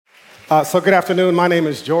So good afternoon. My name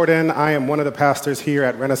is Jordan. I am one of the pastors here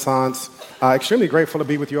at Renaissance. Extremely grateful to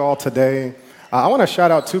be with you all today. I want to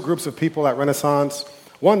shout out two groups of people at Renaissance.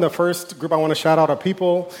 One, the first group I want to shout out are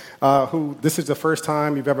people who this is the first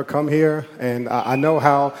time you've ever come here, and I know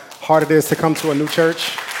how hard it is to come to a new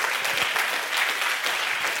church.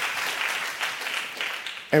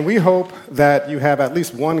 And we hope that you have at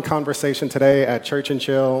least one conversation today at Church and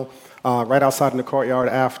Chill, right outside in the courtyard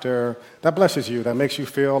after, that blesses you, that makes you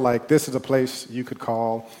feel like this is a place you could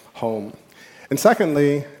call home. And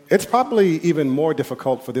secondly, it's probably even more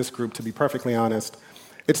difficult for this group, to be perfectly honest.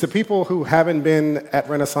 It's the people who haven't been at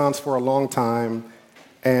Renaissance for a long time,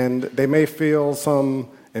 and they may feel some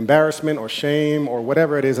embarrassment or shame or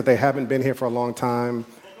whatever it is that they haven't been here for a long time,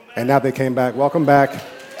 and now they came back. Welcome back.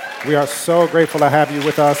 We are so grateful to have you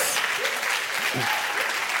with us.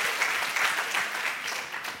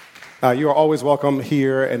 You are always welcome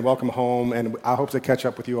here and welcome home, and I hope to catch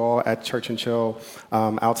up with you all at Church and Chill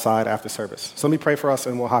outside after service. So let me pray for us,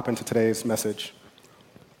 and we'll hop into today's message.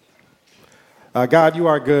 God, you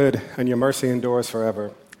are good, and your mercy endures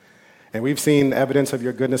forever. And we've seen evidence of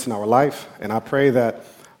your goodness in our life, and I pray that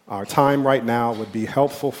our time right now would be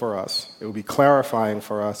helpful for us. It would be clarifying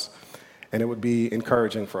for us, and it would be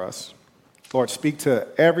encouraging for us. Lord, speak to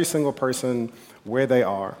every single person where they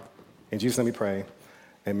are. In Jesus' name we pray.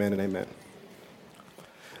 Amen and amen.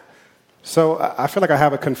 So I feel like I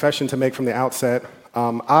have a confession to make from the outset.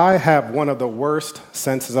 I have one of the worst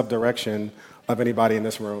senses of direction of anybody in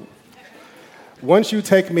this room. Once you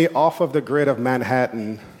take me off of the grid of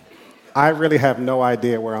Manhattan, I really have no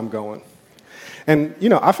idea where I'm going. And, you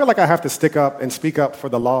know, I feel like I have to stick up and speak up for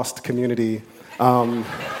the lost community.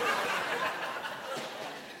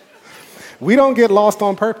 We don't get lost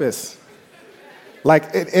on purpose.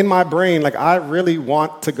 Like, in my brain, like, I really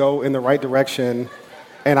want to go in the right direction.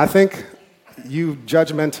 And I think you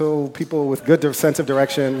judgmental people with good sense of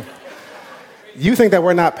direction, you think that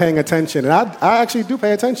we're not paying attention. And I actually do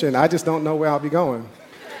pay attention. I just don't know where I'll be going.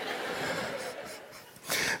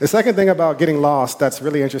 The second thing about getting lost that's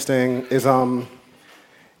really interesting is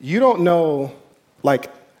you don't know,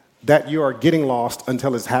 like, that you are getting lost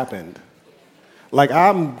until it's happened. Like,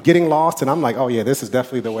 I'm getting lost, and I'm like, oh, yeah, this is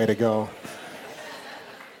definitely the way to go.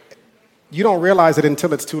 You don't realize it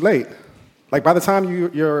until it's too late. Like, by the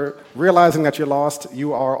time you're realizing that you're lost,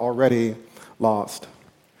 you are already lost.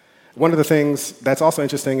 One of the things that's also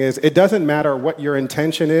interesting is it doesn't matter what your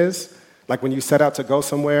intention is, like when you set out to go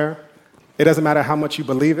somewhere. It doesn't matter how much you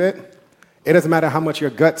believe it. It doesn't matter how much your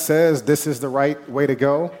gut says this is the right way to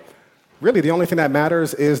go. Really, the only thing that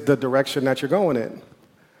matters is the direction that you're going in.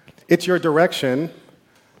 It's your direction,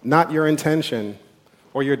 not your intention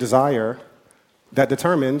or your desire, that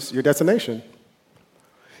determines your destination.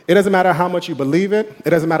 It doesn't matter how much you believe it. It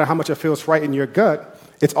doesn't matter how much it feels right in your gut.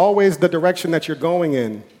 It's always the direction that you're going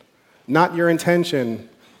in, not your intention,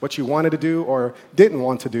 what you wanted to do or didn't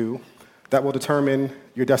want to do, that will determine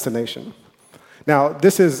your destination. Now,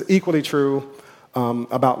 this is equally true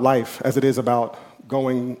about life as it is about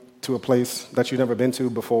going to a place that you've never been to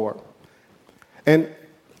before. And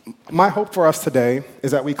my hope for us today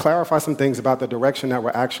is that we clarify some things about the direction that we're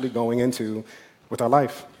actually going into with our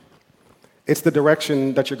life. It's the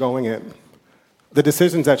direction that you're going in, the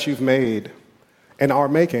decisions that you've made and are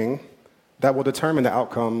making that will determine the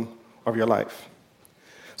outcome of your life.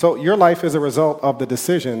 So your life is a result of the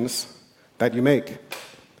decisions that you make.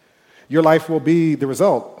 Your life will be the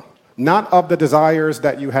result, not of the desires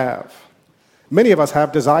that you have. Many of us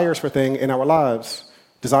have desires for things in our lives,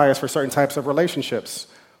 desires for certain types of relationships,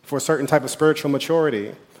 for a certain type of spiritual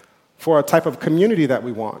maturity, for a type of community that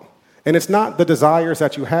we want. And it's not the desires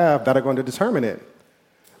that you have that are going to determine it.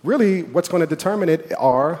 Really, what's going to determine it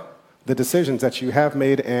are the decisions that you have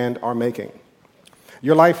made and are making.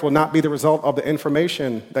 Your life will not be the result of the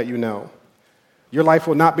information that you know. Your life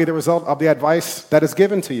will not be the result of the advice that is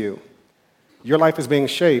given to you. Your life is being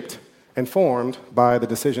shaped and formed by the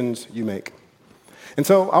decisions you make. And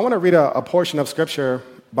so I want to read a portion of Scripture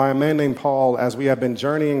by a man named Paul as we have been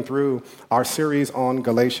journeying through our series on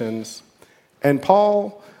Galatians. And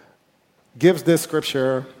Paul gives this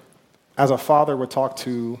scripture as a father would talk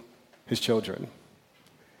to his children.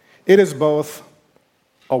 It is both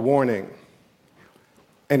a warning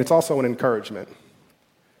and it's also an encouragement.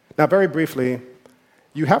 Now, very briefly,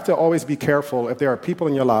 you have to always be careful if there are people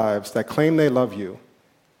in your lives that claim they love you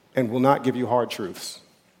and will not give you hard truths.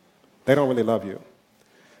 They don't really love you.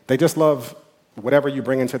 They just love whatever you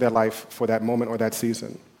bring into their life for that moment or that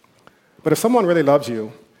season. But if someone really loves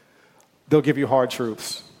you, they'll give you hard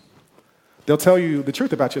truths. They'll tell you the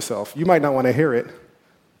truth about yourself. You might not want to hear it,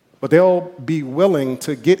 but they'll be willing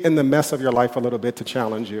to get in the mess of your life a little bit to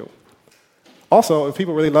challenge you. Also, if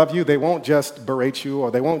people really love you, they won't just berate you or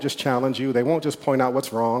they won't just challenge you. They won't just point out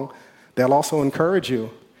what's wrong. They'll also encourage you.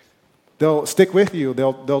 They'll stick with you.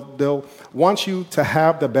 They'll want you to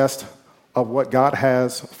have the best of what God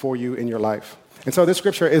has for you in your life. And so this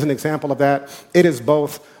scripture is an example of that. It is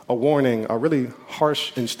both a warning, a really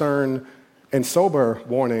harsh and stern and sober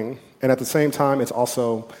warning, and at the same time, it's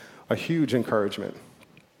also a huge encouragement.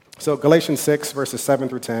 So Galatians 6, verses 7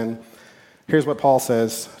 through 10, here's what Paul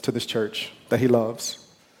says to this church that he loves.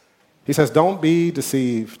 He says, "Don't be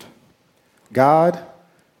deceived. God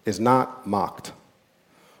is not mocked.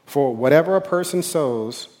 For whatever a person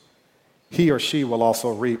sows, he or she will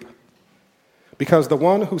also reap. Because the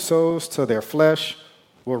one who sows to their flesh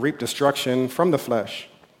will reap destruction from the flesh,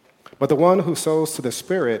 but the one who sows to the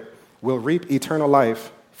Spirit will reap eternal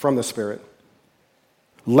life from the Spirit.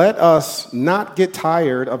 Let us not get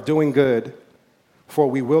tired of doing good, for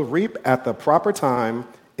we will reap at the proper time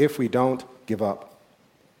if we don't give up.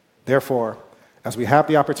 Therefore, as we have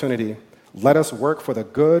the opportunity, let us work for the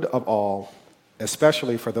good of all,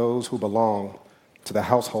 especially for those who belong to the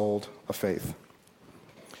household of faith."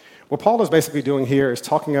 What Paul is basically doing here is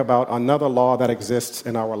talking about another law that exists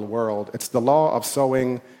in our world. It's the law of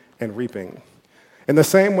sowing and reaping. In the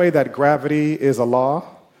same way that gravity is a law,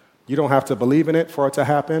 you don't have to believe in it for it to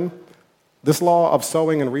happen. This law of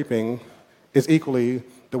sowing and reaping is equally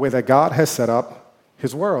the way that God has set up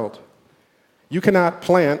his world. You cannot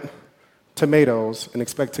plant tomatoes and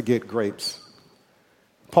expect to get grapes.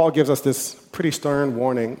 Paul gives us this pretty stern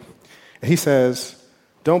warning. He says,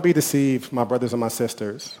 don't be deceived, my brothers and my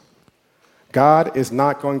sisters. God is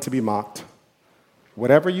not going to be mocked.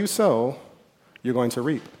 Whatever you sow, you're going to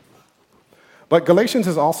reap. But Galatians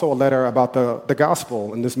is also a letter about the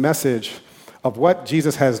gospel and this message of what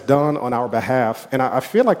Jesus has done on our behalf. And I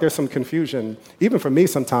feel like there's some confusion, even for me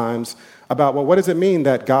sometimes, about, well, what does it mean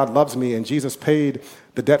that God loves me and Jesus paid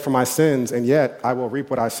the debt for my sins and yet I will reap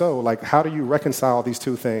what I sow? Like, how do you reconcile these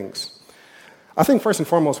two things? I think first and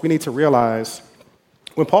foremost, we need to realize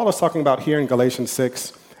when Paul is talking about here in Galatians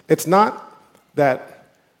 6, it's not that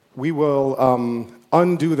we will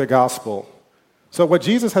undo the gospel. So what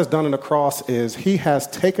Jesus has done on the cross is he has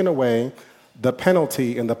taken away the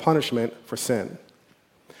penalty and the punishment for sin.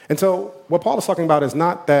 And so what Paul is talking about is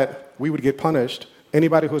not that we would get punished.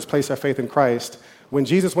 Anybody who has placed their faith in Christ, when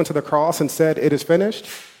Jesus went to the cross and said, it is finished,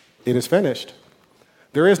 it is finished.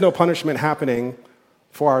 There is no punishment happening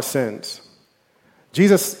for our sins.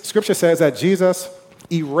 Scripture says that Jesus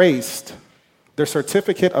erased the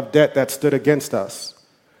certificate of debt that stood against us.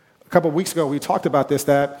 A couple of weeks ago, we talked about this,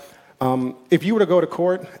 that if you were to go to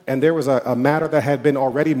court and there was a matter that had been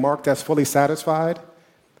already marked as fully satisfied,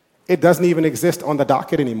 it doesn't even exist on the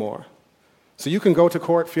docket anymore. So you can go to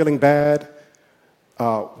court feeling bad,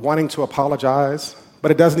 wanting to apologize, but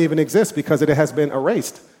it doesn't even exist because it has been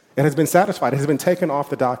erased. It has been satisfied. It has been taken off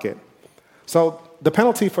the docket. So the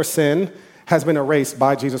penalty for sin has been erased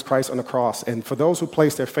by Jesus Christ on the cross. And for those who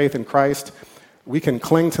place their faith in Christ, we can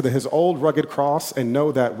cling to his old rugged cross and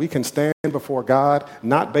know that we can stand before God,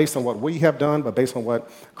 not based on what we have done, but based on what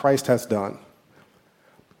Christ has done.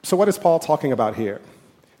 So what is Paul talking about here?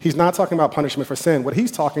 He's not talking about punishment for sin. What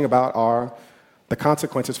he's talking about are the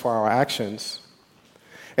consequences for our actions.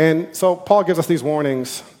 And so Paul gives us these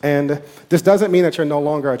warnings, and this doesn't mean that you're no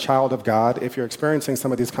longer a child of God if you're experiencing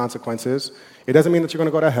some of these consequences. It doesn't mean that you're going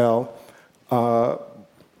to go to hell,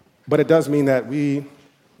 but it does mean that we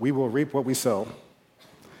will reap what we sow.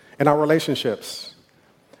 In our relationships,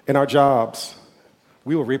 in our jobs,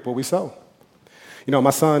 we will reap what we sow. You know,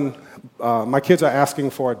 my kids are asking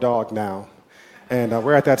for a dog now, and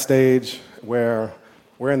we're at that stage where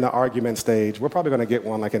we're in the argument stage. We're probably going to get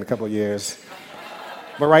one like in a couple of years.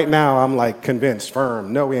 But right now, I'm like convinced,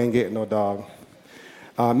 firm, no, we ain't getting no dog.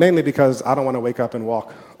 Mainly because I don't want to wake up and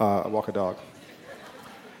walk a dog.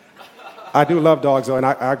 I do love dogs, though, and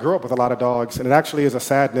I grew up with a lot of dogs, and it actually is a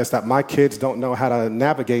sadness that my kids don't know how to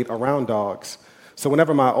navigate around dogs. So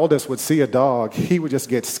whenever my oldest would see a dog, he would just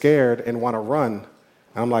get scared and want to run.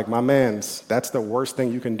 And I'm like, my mans, that's the worst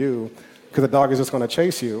thing you can do, because the dog is just going to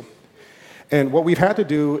chase you. And what we've had to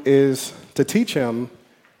do is to teach him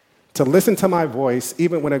to listen to my voice,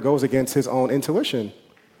 even when it goes against his own intuition.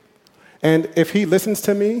 And if he listens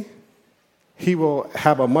to me, he will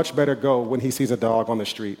have a much better go when he sees a dog on the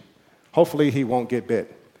street. Hopefully, he won't get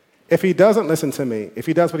bit. If he doesn't listen to me, if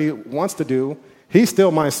he does what he wants to do, he's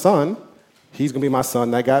still my son. He's going to be my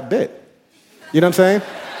son that got bit. You know what I'm saying?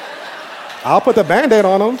 I'll put the Band-Aid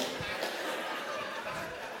on him.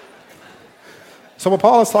 So what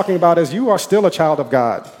Paul is talking about is you are still a child of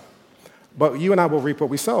God, but you and I will reap what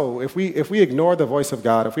we sow. If we ignore the voice of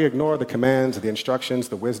God, if we ignore the commands, the instructions,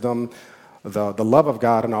 the wisdom, the love of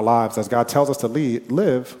God in our lives, as God tells us to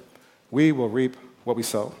live, we will reap what we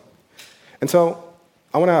sow. And so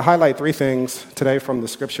I want to highlight three things today from the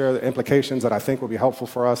scripture, the implications that I think will be helpful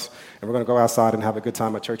for us, and we're going to go outside and have a good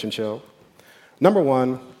time at Church and Chill. Number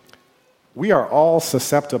one, we are all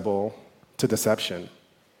susceptible to deception.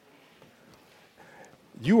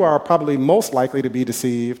 You are probably most likely to be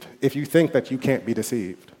deceived if you think that you can't be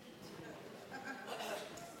deceived.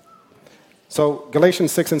 So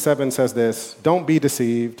Galatians 6 and 7 says this: "Don't be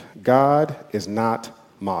deceived, God is not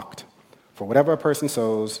mocked. For whatever a person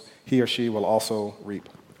sows, he or she will also reap."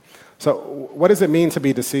 So what does it mean to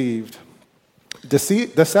be deceived?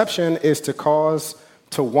 Deception is to cause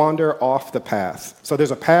to wander off the path. So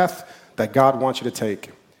there's a path that God wants you to take.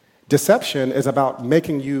 Deception is about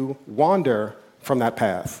making you wander from that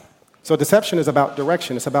path. So deception is about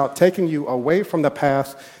direction. It's about taking you away from the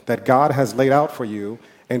path that God has laid out for you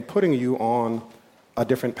and putting you on a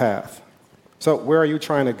different path. So where are you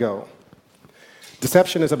trying to go?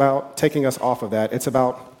 Deception is about taking us off of that. It's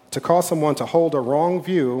about to cause someone to hold a wrong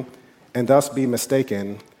view and thus be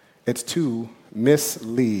mistaken. It's to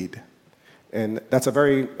mislead. And that's a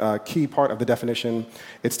very key part of the definition.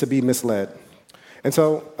 It's to be misled. And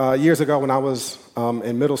so years ago when I was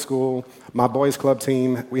in middle school, my boys club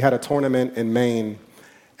team, we had a tournament in Maine.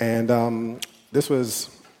 And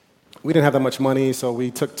we didn't have that much money, so we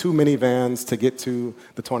took 2 minivans to get to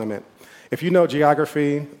the tournament. If you know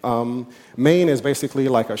geography, Maine is basically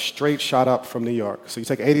like a straight shot up from New York. So you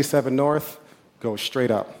take 87 north, go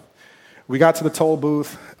straight up. We got to the toll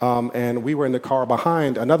booth, and we were in the car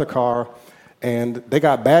behind another car, and they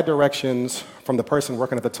got bad directions from the person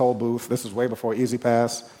working at the toll booth. This was way before Easy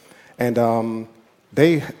Pass. And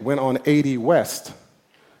they went on 80 West.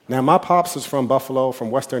 Now, my pops is from Buffalo,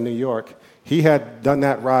 from Western New York. He had done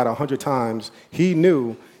that ride 100 times. He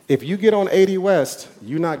knew if you get on 80 West,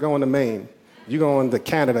 you're not going to Maine. You're going to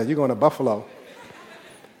Canada. You're going to Buffalo.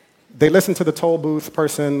 They listened to the toll booth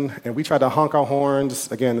person, and we tried to honk our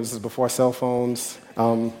horns. Again, this is before cell phones.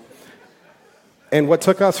 And what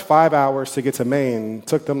took us 5 hours to get to Maine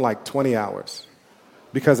took them like 20 hours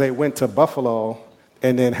because they went to Buffalo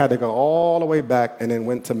and then had to go all the way back and then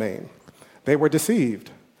went to Maine. They were deceived.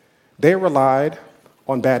 They relied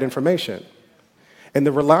on bad information. And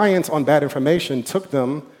the reliance on bad information took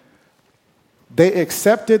them, they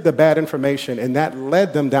accepted the bad information, and that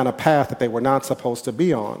led them down a path that they were not supposed to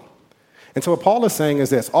be on. And so what Paul is saying is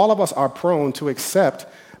this: all of us are prone to accept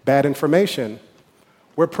bad information.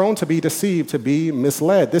 We're prone to be deceived, to be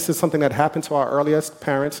misled. This is something that happened to our earliest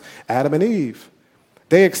parents, Adam and Eve.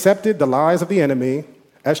 They accepted the lies of the enemy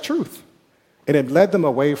as truth, and it led them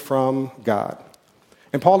away from God.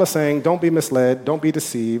 And Paul is saying, don't be misled, don't be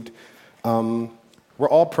deceived. We're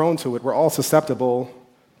all prone to it. We're all susceptible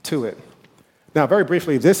to it. Now, very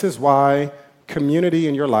briefly, this is why community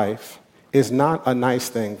in your life is not a nice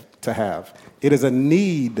thing to have. It is a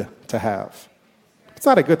need to have. It's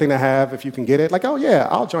not a good thing to have if you can get it. Like, oh yeah,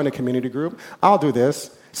 I'll join a community group. I'll do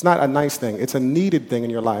this. It's not a nice thing. It's a needed thing in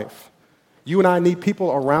your life. You and I need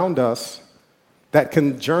people around us that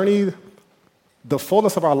can journey the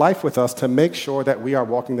fullness of our life with us to make sure that we are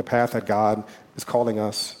walking the path that God is calling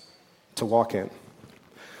us to walk in.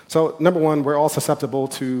 So, number one, we're all susceptible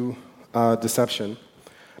to deception.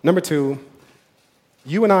 Number two,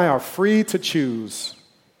 you and I are free to choose,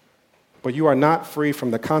 but you are not free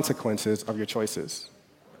from the consequences of your choices.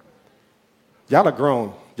 Y'all are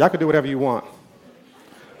grown. Y'all can do whatever you want.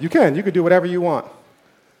 You can do whatever you want.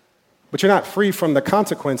 But you're not free from the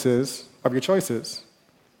consequences of your choices.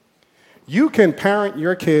 You can parent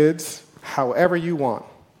your kids however you want.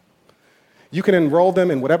 You can enroll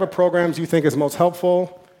them in whatever programs you think is most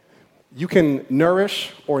helpful. You can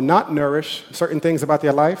nourish or not nourish certain things about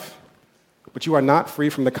their life, but you are not free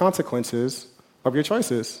from the consequences of your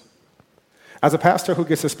choices. As a pastor who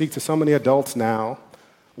gets to speak to so many adults now,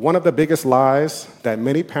 one of the biggest lies that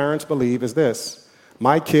many parents believe is this: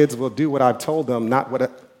 my kids will do what I've told them,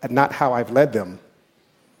 not how I've led them.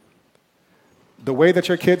 The way that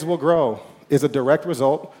your kids will grow is a direct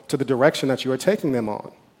result to the direction that you are taking them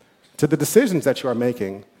on, to the decisions that you are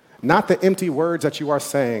making, not the empty words that you are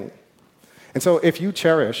saying. And so if you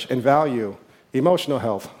cherish and value emotional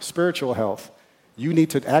health, spiritual health, you need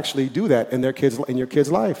to actually do that in your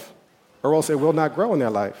kids' life, or else it will not grow in their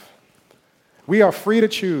life. We are free to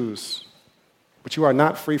choose, but you are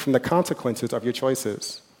not free from the consequences of your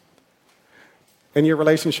choices. In your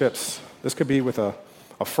relationships, this could be with a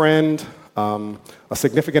friend, a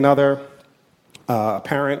significant other, a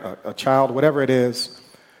parent, a child, whatever it is.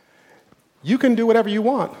 You can do whatever you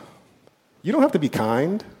want. You don't have to be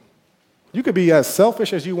kind. You could be as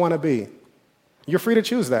selfish as you want to be. You're free to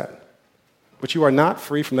choose that. but you are not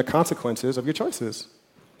free from the consequences of your choices.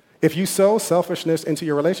 If you sow selfishness into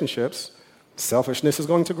your relationships, selfishness is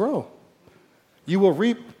going to grow. You will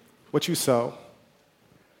reap what you sow.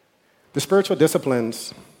 The spiritual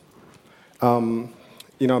disciplines, Matthew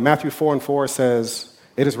 4:4 says,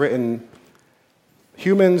 it is written,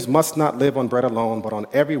 humans must not live on bread alone, but on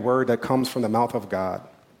every word that comes from the mouth of God.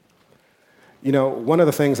 One of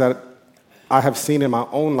the things that I have seen in my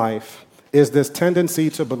own life is this tendency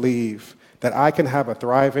to believe that I can have a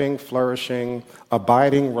thriving, flourishing,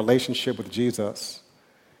 abiding relationship with Jesus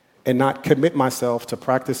and not commit myself to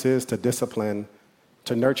practices, to discipline,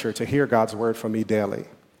 to nurture, to hear God's word from me daily.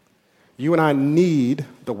 You and I need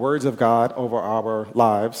the words of God over our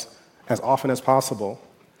lives as often as possible.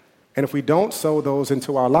 And if we don't sow those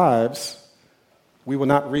into our lives, we will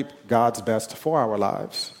not reap God's best for our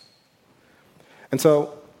lives. And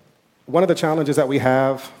so one of the challenges that we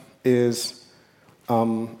have is,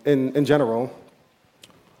 in general,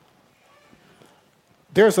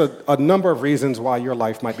 there's a number of reasons why your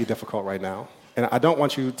life might be difficult right now. And I don't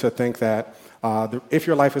want you to think that if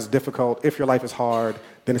your life is difficult, if your life is hard,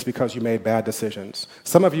 then it's because you made bad decisions.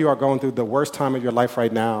 Some of you are going through the worst time of your life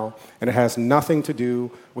right now, and it has nothing to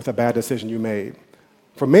do with a bad decision you made.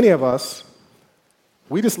 For many of us,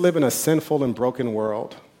 we just live in a sinful and broken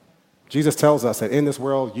world. Jesus tells us that in this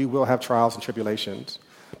world you will have trials and tribulations,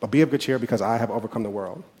 but be of good cheer because I have overcome the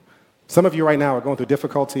world. Some of you right now are going through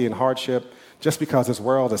difficulty and hardship just because this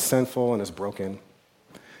world is sinful and is broken,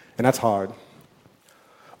 and that's hard.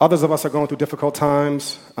 Others of us are going through difficult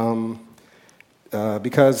times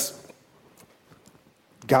because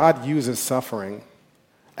God uses suffering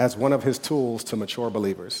as one of his tools to mature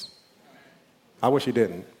believers. I wish he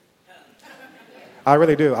didn't. I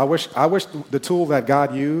really do. I wish the tool that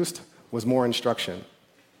God used was more instruction.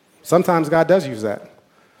 Sometimes God does use that.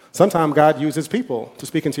 Sometimes God uses people to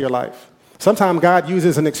speak into your life. Sometimes God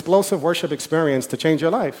uses an explosive worship experience to change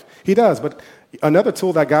your life. He does, but another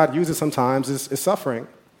tool that God uses sometimes is suffering.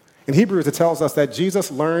 In Hebrews, it tells us that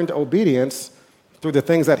Jesus learned obedience through the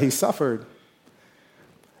things that he suffered.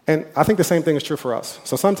 And I think the same thing is true for us.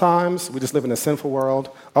 So sometimes we just live in a sinful world.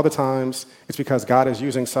 Other times it's because God is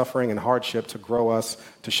using suffering and hardship to grow us,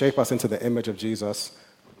 to shape us into the image of Jesus.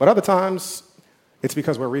 But other times it's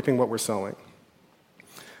because we're reaping what we're sowing.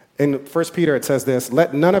 In 1 Peter, it says this,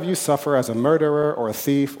 "Let none of you suffer as a murderer or a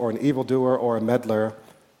thief or an evildoer or a meddler.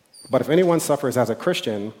 But if anyone suffers as a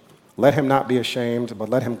Christian, let him not be ashamed, but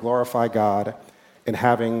let him glorify God in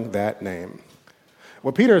having that name."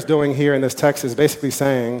 What Peter is doing here in this text is basically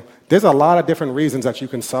saying there's a lot of different reasons that you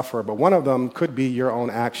can suffer, but one of them could be your own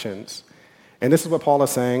actions. And this is what Paul is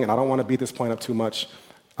saying, and I don't want to beat this point up too much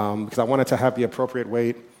because I want it to have the appropriate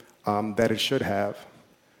weight that it should have.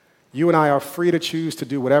 You and I are free to choose to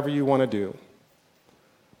do whatever you want to do,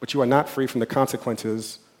 but you are not free from the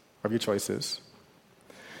consequences of your choices.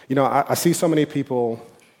 I see so many people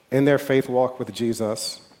in their faith walk with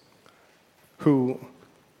Jesus who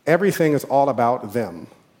everything is all about them.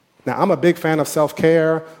 Now, I'm a big fan of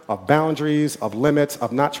self-care, of boundaries, of limits,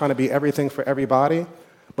 of not trying to be everything for everybody,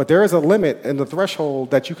 but there is a limit and the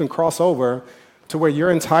threshold that you can cross over to where your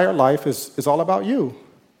entire life is all about you,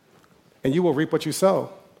 and you will reap what you sow.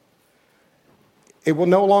 It will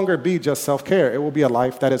no longer be just self-care. It will be a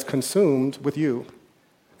life that is consumed with you,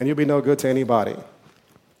 and you'll be no good to anybody.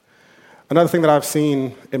 Another thing that I've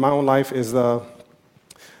seen in my own life is the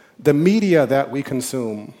media that we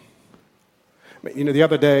consume. The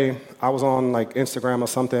other day, I was on Instagram or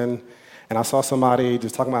something, and I saw somebody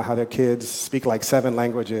just talking about how their kids speak 7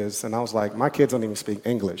 languages, and I was like, my kids don't even speak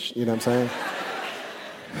English, you know what I'm saying?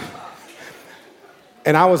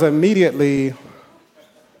 And I was immediately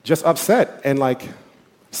just upset and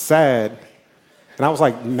sad, and I was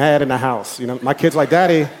mad in the house. My kids were like,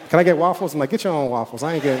 "Daddy, can I get waffles?" I'm like, "Get your own waffles.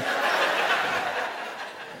 I ain't getting."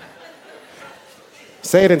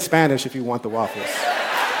 Say it in Spanish if you want the waffles.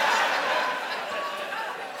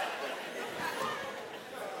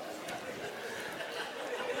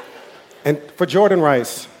 And for Jordan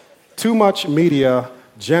Rice, too much media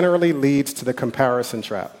generally leads to the comparison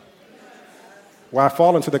trap, where I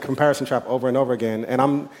fall into the comparison trap over and over again,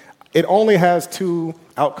 and it only has 2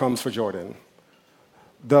 outcomes for Jordan.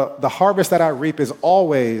 The harvest that I reap is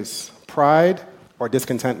always pride or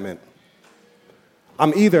discontentment.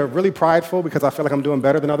 I'm either really prideful because I feel like I'm doing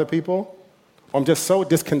better than other people, or I'm just so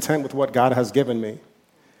discontent with what God has given me.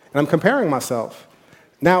 And I'm comparing myself.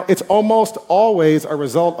 Now, it's almost always a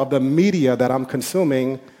result of the media that I'm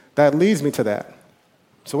consuming that leads me to that.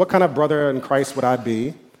 So what kind of brother in Christ would I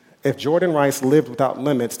be if Jordan Rice lived without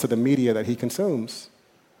limits to the media that he consumes?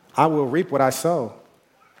 I will reap what I sow.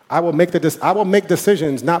 I will make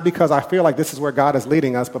decisions not because I feel like this is where God is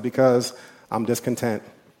leading us, but because I'm discontent.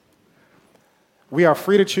 We are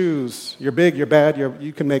free to choose. You're big, you're bad,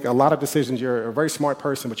 you can make a lot of decisions. You're a very smart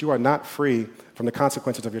person, but you are not free from the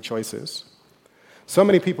consequences of your choices. So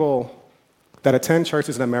many people that attend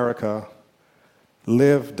churches in America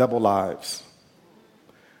live double lives.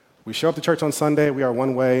 We show up to church on Sunday, we are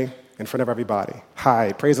one way in front of everybody.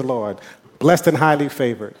 Hi, praise the Lord. Blessed and highly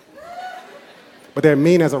favored. But they're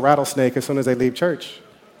mean as a rattlesnake as soon as they leave church.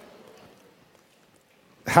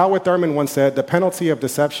 Howard Thurman once said, the penalty of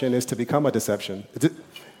deception is to become a deception.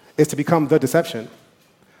 Is to become the deception.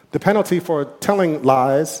 The penalty for telling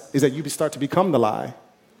lies is that you start to become the lie.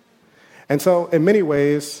 And so, in many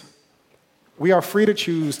ways, we are free to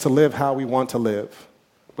choose to live how we want to live.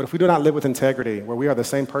 But if we do not live with integrity, where we are the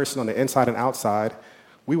same person on the inside and outside,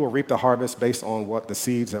 we will reap the harvest based on what the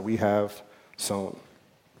seeds that we have sown.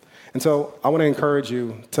 And so I want to encourage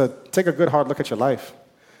you to take a good hard look at your life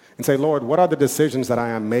and say, Lord, what are the decisions that I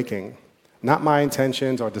am making? Not my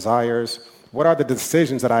intentions or desires. What are the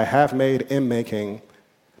decisions that I have made in making,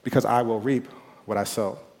 because I will reap what I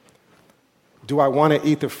sow? Do I want to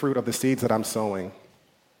eat the fruit of the seeds that I'm sowing?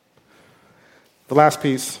 The last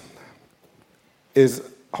piece is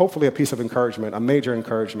hopefully a piece of encouragement, a major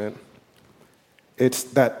encouragement. It's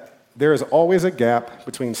that there is always a gap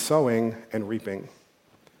between sowing and reaping.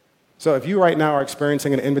 So if you right now are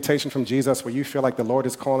experiencing an invitation from Jesus where you feel like the Lord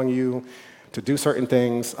is calling you to do certain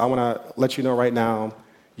things, I want to let you know right now,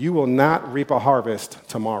 you will not reap a harvest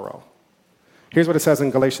tomorrow. Here's what it says in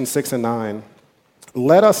Galatians 6 and 9.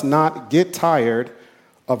 Let us not get tired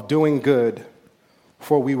of doing good,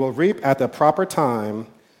 for we will reap at the proper time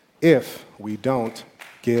if we don't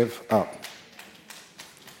give up.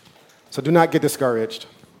 So do not get discouraged.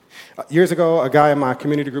 Years ago, a guy in my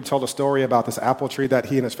community group told a story about this apple tree that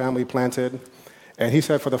he and his family planted. And he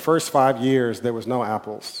said for the first 5 years, there was no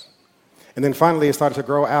apples. And then finally, it started to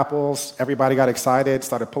grow apples. Everybody got excited,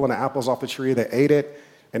 started pulling the apples off the tree. They ate it,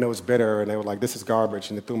 and it was bitter. And they were like, this is garbage,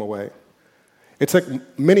 and they threw them away. It took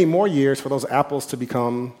many more years for those apples to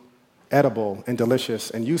become edible and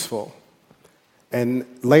delicious and useful. And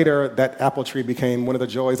later, that apple tree became one of the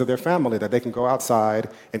joys of their family, that they can go outside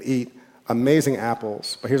and eat amazing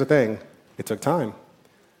apples. But here's the thing, it took time.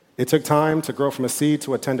 It took time to grow from a seed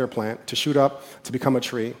to a tender plant, to shoot up, to become a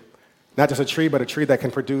tree. Not just a tree, but a tree that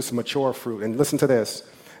can produce mature fruit. And listen to this,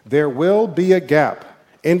 there will be a gap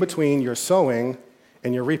in between your sowing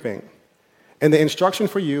and your reaping. And the instruction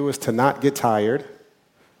for you is to not get tired,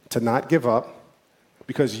 to not give up,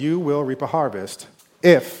 because you will reap a harvest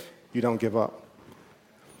if you don't give up.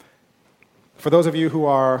 For those of you who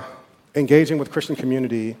are engaging with Christian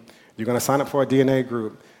community, you're going to sign up for a DNA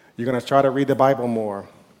group. You're going to try to read the Bible more.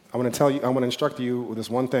 I want to instruct you with this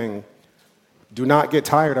one thing. Do not get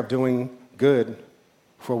tired of doing good,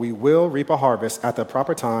 for we will reap a harvest at the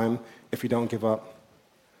proper time if you don't give up.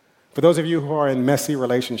 For those of you who are in messy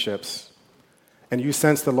relationships, and you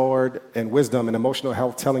sense the Lord and wisdom and emotional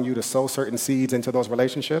health telling you to sow certain seeds into those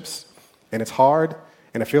relationships, and it's hard,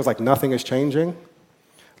 and it feels like nothing is changing,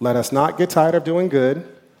 let us not get tired of doing good,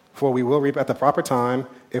 for we will reap at the proper time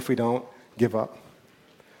if we don't give up.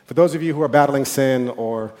 For those of you who are battling sin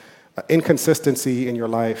or inconsistency in your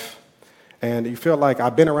life, and you feel like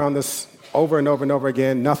I've been around this over and over and over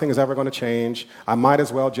again, nothing is ever going to change, I might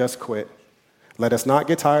as well just quit. Let us not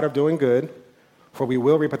get tired of doing good, for we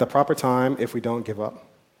will reap at the proper time if we don't give up.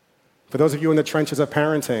 For those of you in the trenches of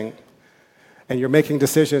parenting, and you're making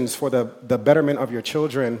decisions for the betterment of your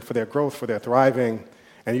children, for their growth, for their thriving,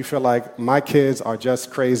 and you feel like my kids are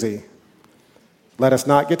just crazy, let us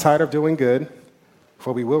not get tired of doing good,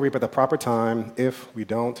 for we will reap at the proper time if we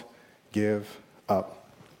don't give up.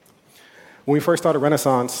 When we first started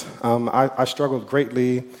Renaissance, I struggled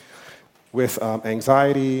greatly with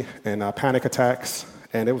anxiety and panic attacks,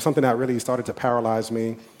 and it was something that really started to paralyze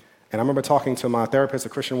me. And I remember talking to my therapist, a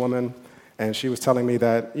Christian woman, and she was telling me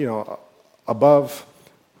that, above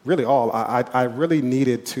really all, I really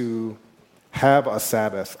needed to have a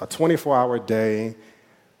Sabbath, a 24-hour day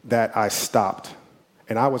that I stopped.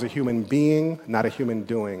 And I was a human being, not a human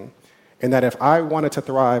doing. And that if I wanted to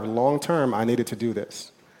thrive long-term, I needed to do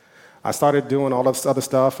this. I started doing all this other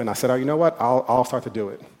stuff, and I said, oh, you know what? I'll start to do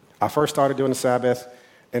it. I first started doing the Sabbath,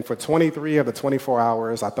 and for 23 of the 24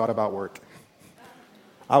 hours, I thought about work.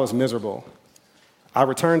 I was miserable. I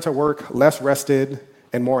returned to work less rested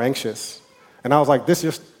and more anxious. And I was like, this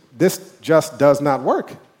just does not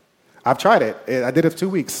work. I've tried it. I did it for 2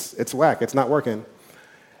 weeks. It's whack. It's not working.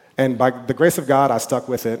 And by the grace of God, I stuck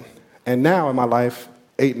with it. And now in my life,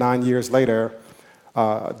 8-9 years later,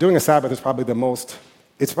 doing a Sabbath is probably the most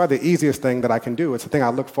It's probably the easiest thing that I can do. It's the thing I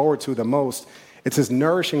look forward to the most. It's this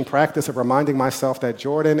nourishing practice of reminding myself that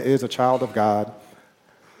Jordan is a child of God.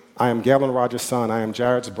 I am Galen Rogers' son. I am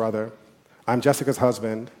Jared's brother. I'm Jessica's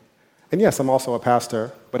husband. And yes, I'm also a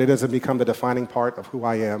pastor, but it doesn't become the defining part of who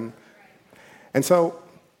I am. And so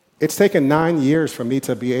it's taken 9 years for me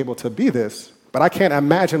to be able to be this, but I can't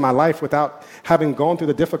imagine my life without having gone through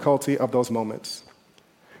the difficulty of those moments.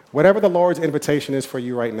 Whatever the Lord's invitation is for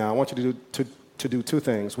you right now, I want you to do two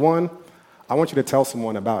things. One, I want you to tell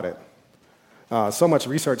someone about it. So much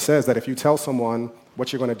research says that if you tell someone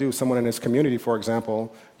what you're going to do, someone in this community, for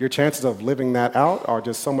example, your chances of living that out are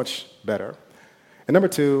just so much better. And number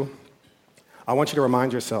two, I want you to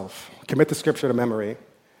remind yourself, commit the scripture to memory,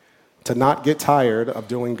 to not get tired of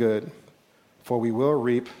doing good, for we will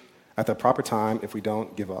reap at the proper time if we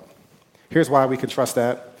don't give up. Here's why we can trust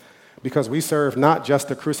that. Because we serve not just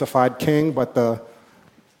the crucified King, but the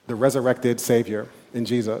resurrected Savior in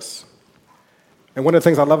Jesus. And one of the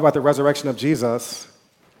things I love about the resurrection of Jesus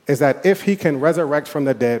is that if he can resurrect from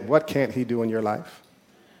the dead, what can't he do in your life?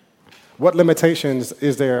 What limitations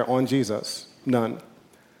is there on Jesus? None.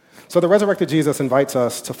 So the resurrected Jesus invites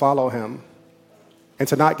us to follow him and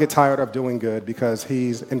to not get tired of doing good because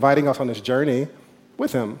he's inviting us on this journey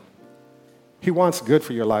with him. He wants good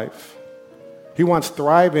for your life. He wants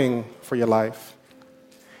thriving for your life.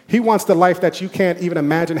 He wants the life that you can't even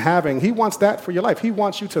imagine having. He wants that for your life. He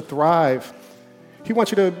wants you to thrive. He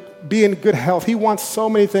wants you to be in good health. He wants so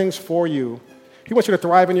many things for you. He wants you to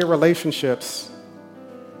thrive in your relationships.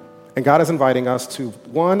 And God is inviting us to,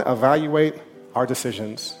 one, evaluate our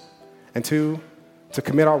decisions, and two, to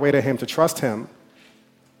commit our way to him, to trust him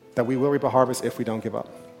that we will reap a harvest if we don't give up.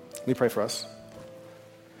 Let me pray for us.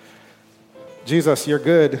 Jesus, you're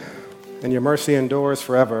good, and your mercy endures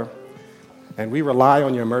forever, and we rely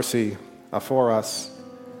on your mercy for us.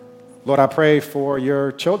 Lord, I pray for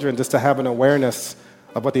your children just to have an awareness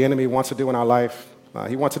of what the enemy wants to do in our life.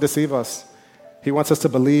 He wants to deceive us. He wants us to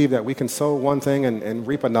believe that we can sow one thing and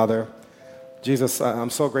reap another. Jesus, I'm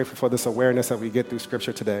so grateful for this awareness that we get through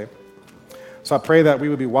Scripture today. So I pray that we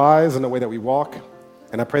would be wise in the way that we walk,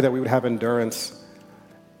 and I pray that we would have endurance.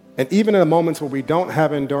 And even in the moments where we don't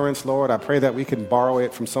have endurance, Lord, I pray that we can borrow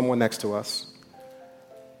it from someone next to us.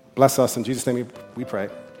 Bless us. In Jesus' name we pray.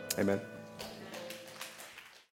 Amen.